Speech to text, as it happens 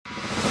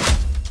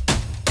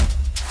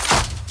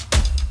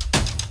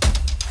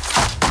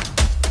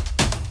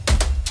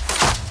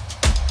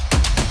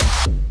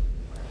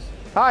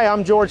Hi,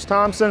 I'm George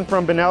Thompson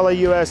from Benelli,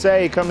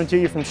 USA, coming to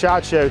you from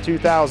SHOT Show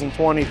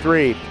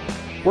 2023.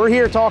 We're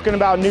here talking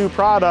about new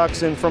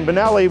products, and from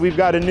Benelli, we've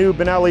got a new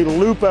Benelli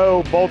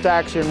Lupo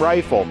bolt-action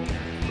rifle.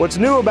 What's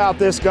new about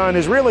this gun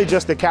is really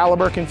just the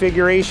caliber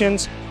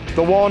configurations,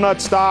 the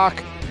walnut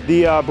stock,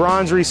 the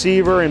bronze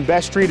receiver, and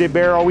best treated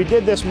barrel. We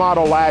did this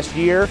model last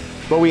year,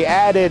 but we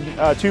added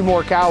 2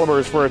 more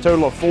calibers for a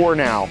total of 4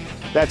 now.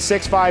 That's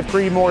 6.5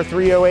 Creedmoor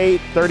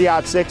 308,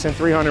 30-06, and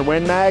 300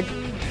 Win Mag.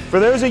 For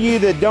those of you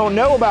that don't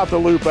know about the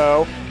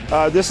Lupo,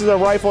 this is a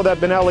rifle that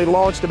Benelli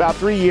launched about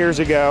 3 years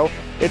ago.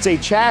 It's a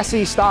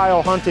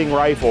chassis-style hunting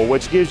rifle,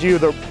 which gives you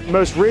the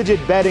most rigid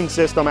bedding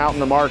system out in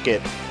the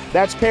market.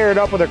 That's paired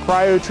up with a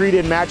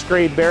cryo-treated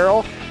match-grade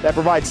barrel that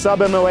provides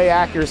sub-MOA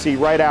accuracy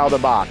right out of the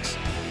box.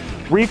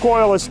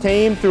 Recoil is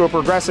tamed through a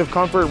progressive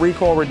comfort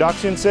recoil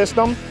reduction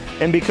system,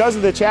 and because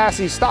of the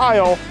chassis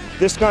style,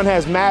 this gun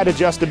has mad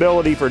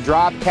adjustability for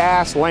drop,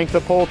 cast, length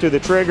of pull to the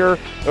trigger,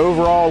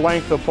 overall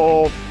length of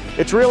pull.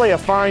 It's really a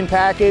fine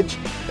package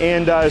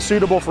and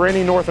suitable for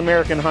any North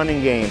American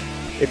hunting game.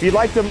 If you'd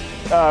like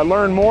to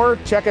learn more,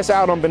 check us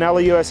out on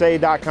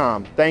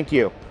BenelliUSA.com. Thank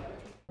you.